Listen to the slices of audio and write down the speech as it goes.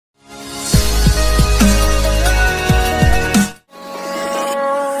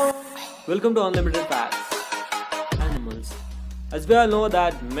Welcome to Unlimited Facts. Animals. As we all know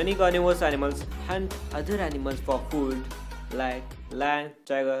that many carnivorous animals hunt other animals for food like lion,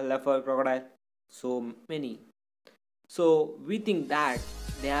 tiger, leopard, crocodile, so many. So we think that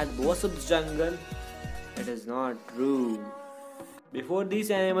they are the boss of the jungle. It is not true. Before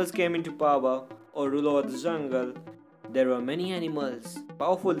these animals came into power or rule over the jungle, there were many animals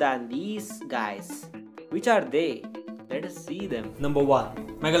powerful than these guys. Which are they? Let us see them. Number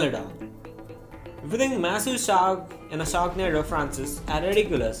 1. Megalodon. If you think massive shark in a Sharknado references are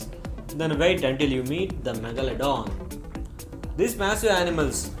ridiculous, then wait until you meet the Megalodon. These massive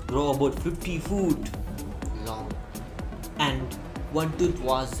animals grow about 50 feet long and one tooth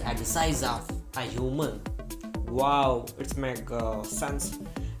was at the size of a human. Wow, it's mega sense.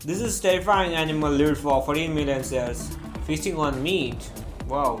 This is terrifying animal lived for 14 million years, feasting on meat.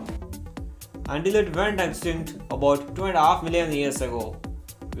 Wow. Until it went extinct about 2.5 million years ago.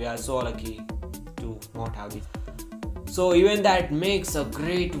 We are so lucky to not have it. So even that makes a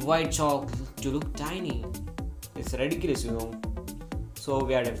great white shark to look tiny. It's ridiculous, you know. So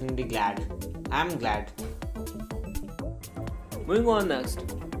we are definitely glad. I'm glad. Moving on next,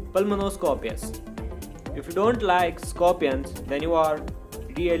 Pulmonoscopius. If you don't like scorpions, then you are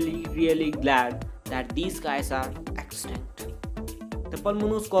really glad that these guys are extinct. The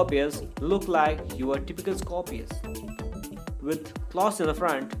Pulmonoscopius look like your typical scorpius, with claws in the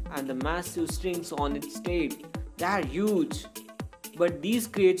front and the massive strings on its tail. They are huge, but these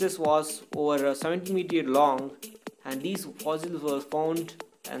creatures was over 70 meters long, and these fossils were found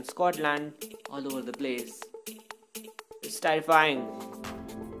in Scotland all over the place. It's terrifying.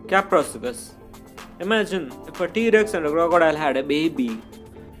 Caprosuchus. Imagine if a T-Rex and a crocodile had a baby.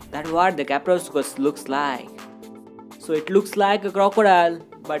 That's what the Caprosuchus looks like. So it looks like a crocodile,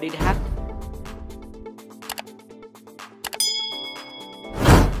 but it has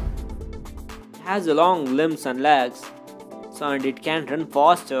long limbs and legs, and it can run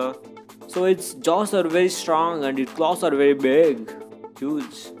faster. So its jaws are very strong and its claws are very big,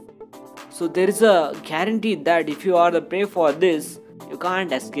 huge. So there is a guarantee that if you are the prey for this, you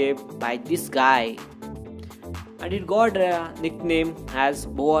can't escape by this guy. And it got a nickname as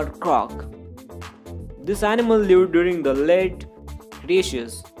boar croc. This animal lived during the late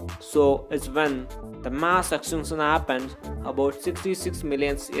Cretaceous, so it's when the mass extinction happened about 66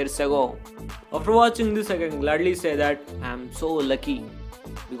 million years ago. After watching this, I can gladly say that I am so lucky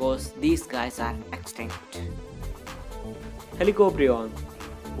because these guys are extinct. Helicoprion.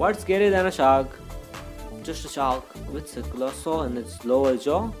 What's scarier than a shark? Just a shark with a claw in its lower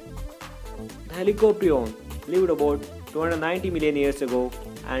jaw. The Helicoprion lived about 290 million years ago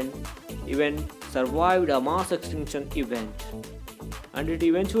and even survived a mass extinction event. And it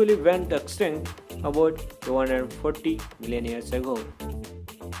eventually went extinct about 240 million years ago.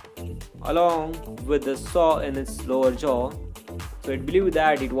 Along with the saw in its lower jaw, so it believed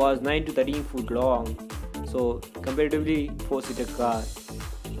that it was 9 to 13 feet long, so comparatively 4-seater car.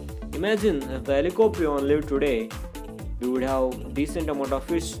 Imagine if the Helicoprion lived today, we would have decent amount of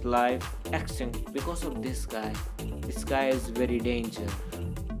fish life extinct because of this guy. This guy is very dangerous.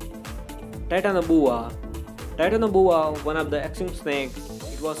 Titanoboa. Titanoboa, one of the extinct snakes,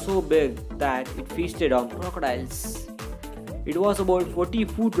 it was so big that it feasted on crocodiles. It was about 40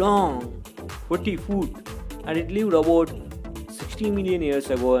 feet long, 40 feet, and it lived about 60 million years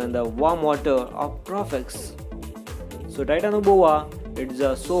ago in the warm water of tropics. So Titanoboa, it is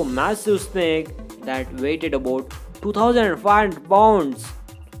a so massive snake that weighed about 2,500 pounds,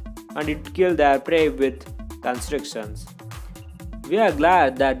 and it killed their prey with constrictions. We are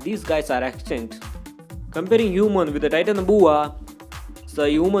glad that these guys are extinct. Comparing human with the Titanoboa, the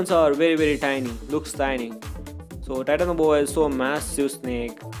humans are very tiny, looks tiny. So Titanoboa is so massive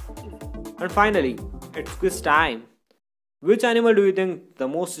snake. And finally, it's quiz time. Which animal do you think the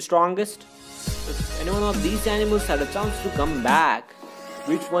most strongest? If any one of these animals had a chance to come back,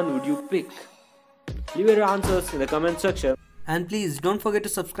 which one would you pick? Leave your answers in the comment section. And please don't forget to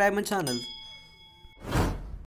subscribe my channel.